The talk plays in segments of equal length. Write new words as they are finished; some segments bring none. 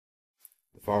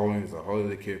The following is a Hullie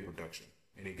the Kid production.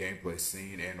 Any gameplay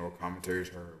seen and/or commentaries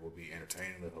heard will be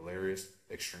entertainingly hilarious,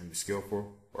 extremely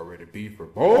skillful, or rated B for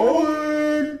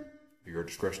bowling. Your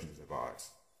discretion is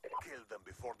advised. Kill them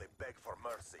before they beg for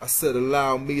mercy. I said,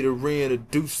 allow me to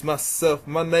reintroduce myself.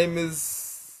 My name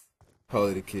is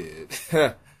Hullie the Kid.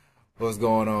 What's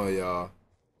going on, y'all?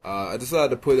 I decided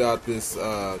to put out this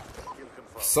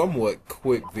somewhat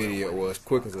quick video, well, as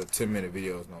quick as a 10-minute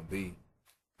video is going to be,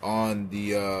 on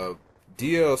the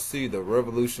DLC, the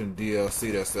Revolution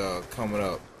DLC that's coming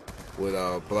up with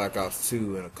Black Ops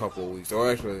 2 in a couple of weeks, or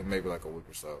actually maybe like a week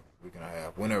or so, week and a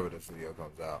half, whenever this video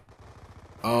comes out.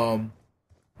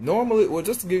 Normally, well,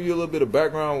 just to give you a little bit of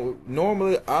background,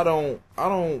 normally I don't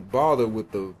bother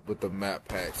with the map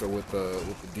packs or with the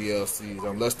DLCs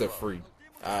unless they're free.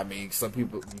 I mean, some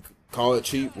people, you call it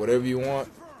cheap, whatever you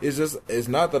want. It's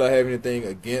not that I have anything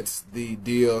against the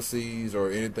DLCs or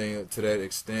anything to that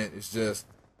extent. It's just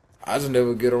I just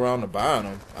never get around to buying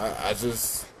them. I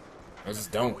just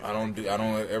don't. I don't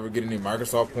ever get any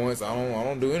Microsoft points. I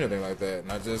don't do anything like that. And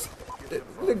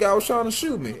the guy was trying to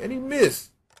shoot me and he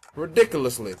missed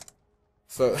ridiculously.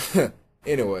 So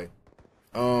anyway,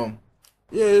 yeah,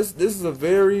 this is a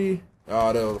very,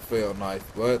 that was a failed knife,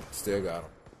 but still got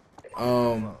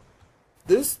him.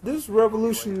 This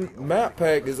Revolution map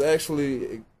pack is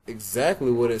actually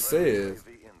exactly what it says.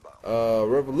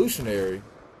 Revolutionary.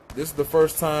 This is the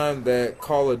first time that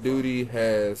Call of Duty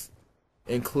has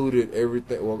included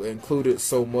everything, well, included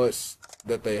so much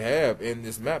that they have in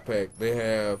this map pack. They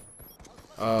have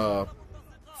 4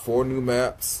 new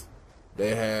maps.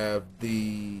 They have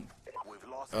the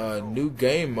new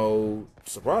game mode,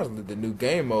 surprisingly, the new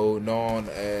game mode known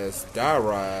as Die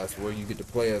Rise, where you get to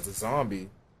play as a zombie.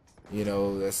 You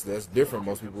know, that's different.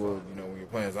 Most people, you know, when you're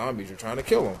playing zombies, you're trying to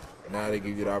kill them. Now they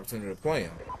give you the opportunity to play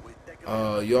them.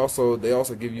 They also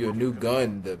give you a new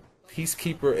gun, the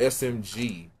Peacekeeper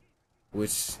SMG,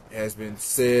 which has been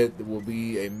said will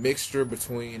be a mixture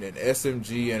between an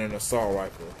SMG and an assault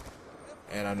rifle.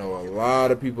 And I know a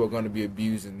lot of people are going to be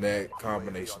abusing that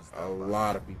combination. A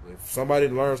lot of people. If somebody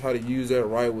learns how to use that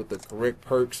right with the correct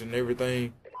perks and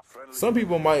everything, some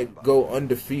people might go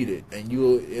undefeated, and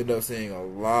you'll end up seeing a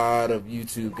lot of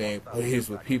YouTube gameplays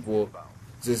with people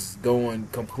just going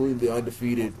completely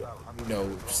undefeated, you know,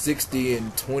 60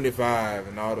 and 25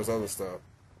 and all this other stuff.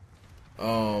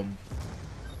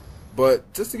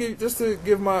 But just to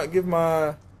give my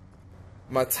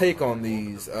take on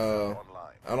these, I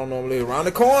don't normally around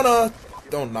the corner.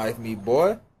 Don't knife me,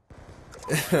 boy.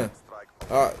 You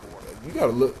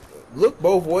gotta look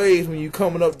both ways when you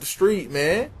coming up the street,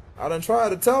 man. I done tried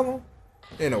to tell them.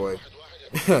 Anyway,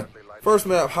 first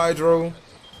map, Hydro.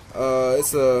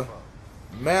 It's a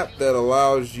map that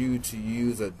allows you to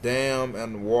use a dam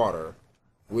and water,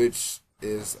 which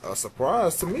is a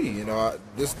surprise to me. You know,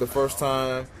 this is the first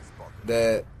time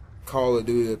that Call of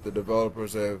Duty, that the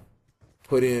developers have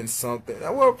put in something,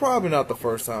 well, probably not the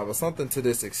first time, but something to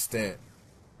this extent,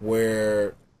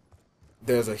 where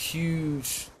there's a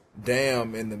huge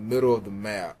dam in the middle of the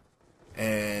map,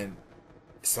 and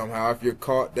somehow if you're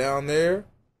caught down there,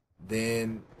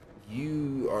 then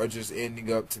you are just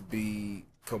ending up to be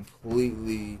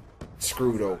completely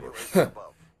screwed over.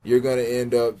 You're gonna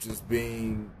end up just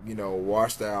being, you know,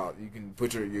 washed out. You can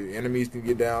put your enemies can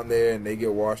get down there and they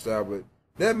get washed out, but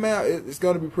that map it's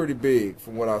gonna be pretty big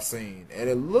from what I've seen, and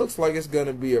it looks like it's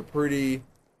gonna be a pretty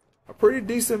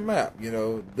decent map. You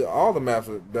know, all the maps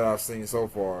that I've seen so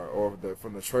far, or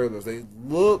from the trailers, they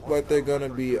look like they're gonna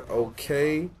be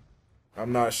okay.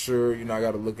 I'm not sure. You know, I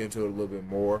got to look into it a little bit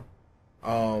more.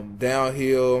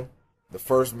 Downhill, the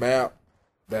first map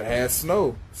that had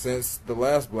snow since the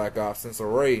last Black Ops, since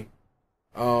Array.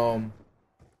 Array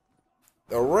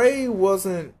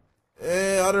wasn't.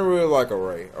 I didn't really like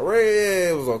Array. Array,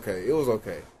 it was okay. It was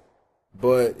okay,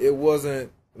 but it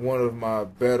wasn't one of my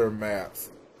better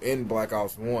maps in Black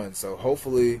Ops 1. So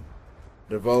hopefully,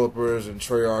 developers and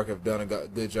Treyarch have done a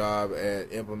good job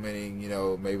at implementing, you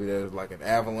know, maybe there's like an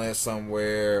avalanche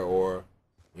somewhere, or,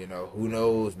 you know, who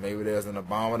knows, maybe there's an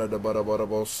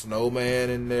abominable snowman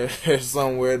in there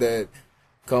somewhere that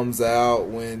comes out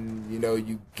when, you know,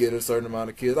 you get a certain amount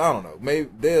of kills. I don't know.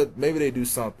 Maybe they do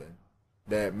something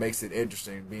that makes it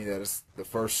interesting, being that it's the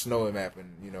first snowy map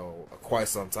in, you know, quite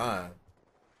some time.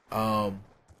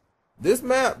 This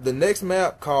map, the next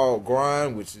map called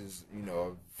Grind, which is, you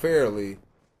know, fairly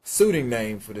suiting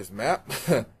name for this map,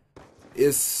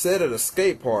 is set at a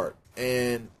skate park.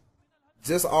 And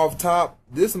just off top,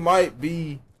 this might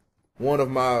be one of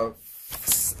my,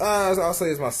 I'll say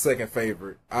it's my second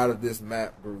favorite out of this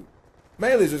map group.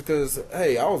 Mainly just because,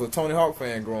 hey, I was a Tony Hawk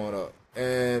fan growing up,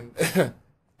 and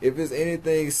if it's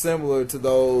anything similar to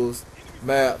those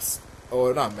maps,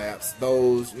 or not maps,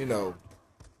 those, you know,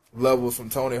 levels from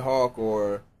Tony Hawk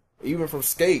or even from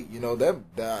Skate, you know,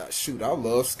 that shoot, I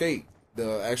love Skate,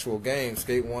 the actual game,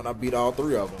 Skate 1, I beat all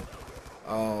 3 of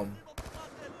them.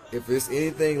 If it's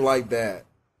anything like that,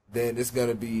 then it's going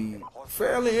to be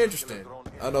fairly interesting.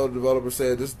 I know the developer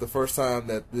said this is the first time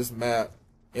that this map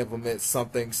implements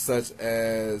something such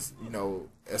as, you know,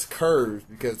 as curves,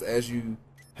 because as you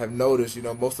have noticed, you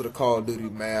know, most of the Call of Duty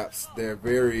maps, they're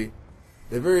very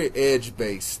edge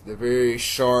based. They're very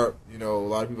sharp. You know, a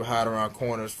lot of people hide around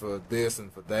corners for this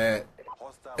and for that,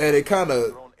 and it kind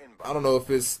of, I don't know if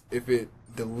it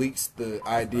deletes the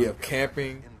idea of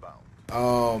camping,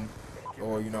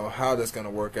 or you know how that's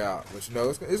gonna work out. But you know,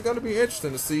 it's gonna be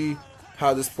interesting to see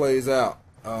how this plays out.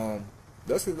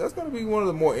 That's gonna be one of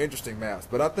the more interesting maps.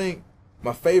 But I think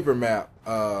my favorite map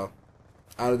out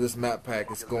of this map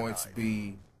pack is going to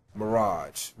be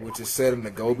Mirage, which is set in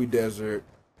the Gobi Desert,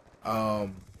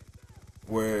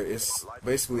 where it's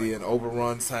basically an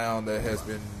overrun town that has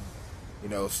been, you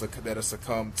know, that has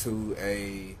succumbed to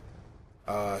a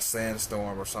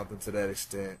sandstorm or something to that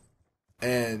extent.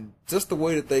 And just the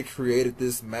way that they created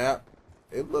this map,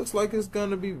 it looks like it's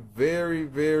gonna be very,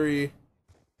 very,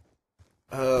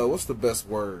 what's the best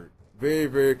word? Very,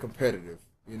 very competitive.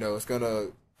 You know, it's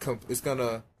gonna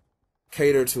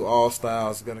cater to all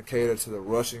styles. It's gonna cater to the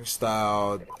rushing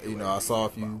style. You know, I saw a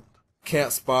few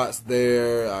camp spots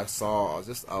there. I saw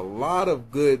just a lot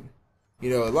of good, you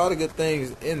know, a lot of good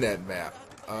things in that map.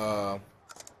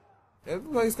 It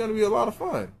looks like it's gonna be a lot of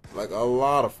fun, like a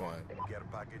lot of fun.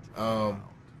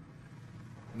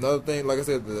 Another thing, like I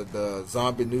said,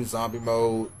 the new zombie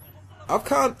mode.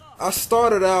 I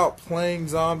started out playing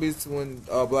zombies when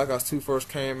Black Ops 2 first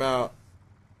came out,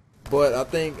 but I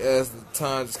think as the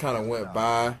time just kind of went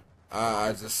by,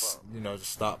 I just, you know,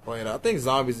 just stopped playing. I think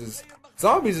zombies is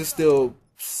still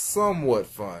somewhat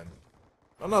fun.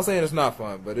 I'm not saying it's not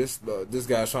fun, but it's this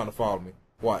guy's trying to follow me.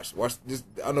 Watch this.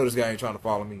 I know this guy ain't trying to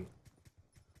follow me.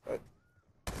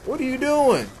 What are you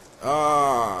doing?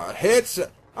 Headshot.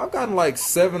 I've gotten like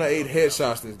 7 or 8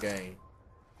 headshots this game.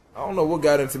 I don't know what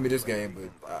got into me this game, but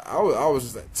I was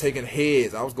just like, taking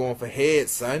heads. I was going for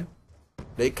heads, son.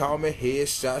 They call me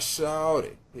Headshot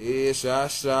Shawty.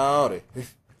 Headshot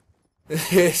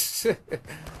Shawty.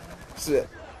 Shit.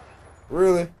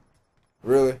 Really?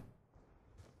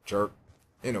 Jerk.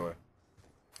 Anyway.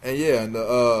 And yeah, and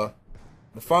the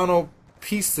final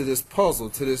piece to this puzzle,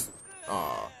 the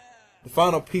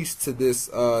final piece to this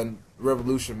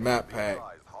Revolution map pack,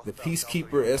 the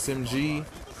Peacekeeper SMG.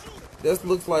 This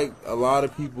looks like a lot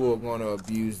of people are going to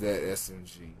abuse that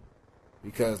SMG,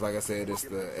 because, like I said, it's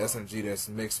the SMG that's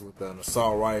mixed with an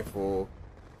assault rifle.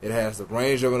 It has the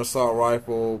range of an assault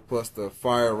rifle plus the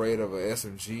fire rate of an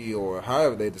SMG, or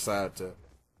however they decide to,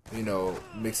 you know,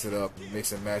 mix it up and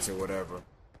mix and match it, whatever.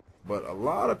 But a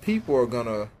lot of people are going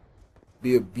to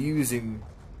be abusing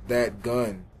that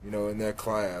gun, you know, in their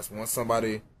class. Once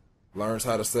somebody learns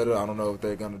how to set it, I don't know if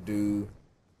they're going to do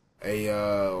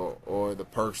or the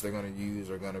perks they're going to use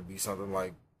are going to be something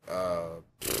like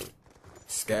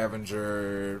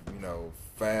scavenger, you know,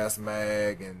 fast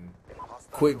mag and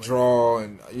quick draw,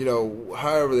 and you know,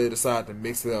 however they decide to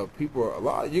mix it up. You're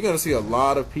going to see a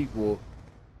lot of people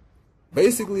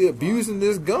basically abusing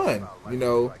this gun. You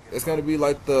know, it's going to be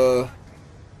like a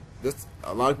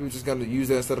lot of people just going to use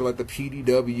that instead of like the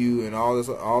PDW and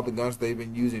all the guns they've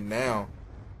been using now.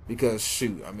 Because,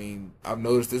 shoot, I mean, I've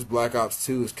noticed this Black Ops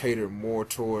 2 is catered more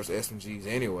towards SMGs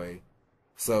anyway.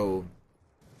 So,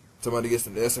 somebody gets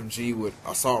an SMG with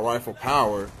assault rifle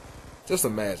power, just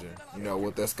imagine, you know,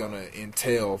 what that's going to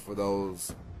entail for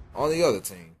those on the other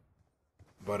team.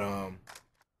 But,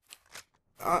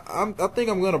 I think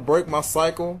I'm going to break my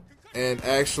cycle and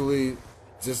actually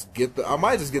just I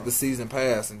might just get the season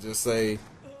pass and just say,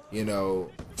 you know,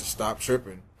 just stop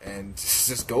tripping and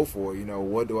just go for it. You know,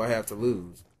 what do I have to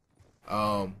lose?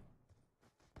 Like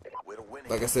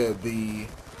I said, the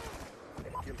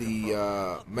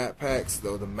map packs,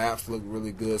 though, the maps look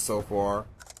really good so far.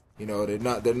 You know,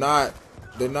 they're not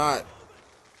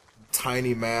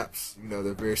tiny maps. You know,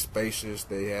 they're very spacious.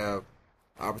 They have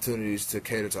opportunities to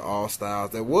cater to all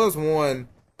styles. There was one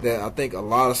that I think a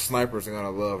lot of snipers are gonna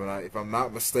love, and if I'm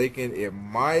not mistaken, it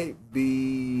might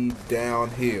be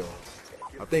Downhill.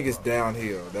 I think it's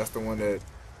Downhill. That's the one that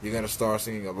you're going to start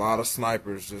seeing a lot of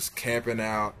snipers just camping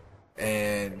out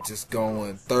and just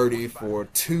going 30 for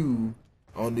 2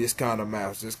 on this kind of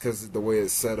maps, just because of the way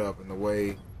it's set up and the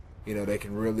way, you know, they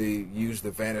can really use the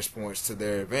vantage points to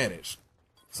their advantage.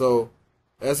 So,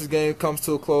 as this game comes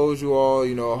to a close, you all,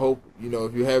 you know, I hope, you know,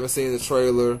 if you haven't seen the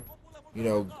trailer, You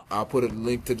know, I'll put a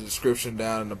link to the description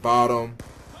down in the bottom.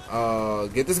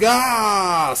 Get this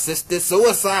guy, assisted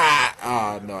suicide.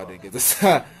 No, I didn't get this.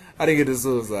 I didn't get the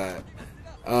suicide.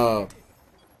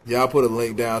 Yeah, I'll put a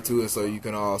link down to it so you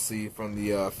can all see from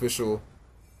the official,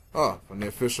 Call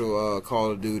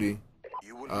of Duty,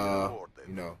 you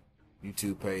know,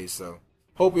 YouTube page. So,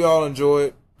 hope you all enjoy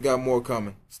it. Got more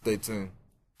coming. Stay tuned.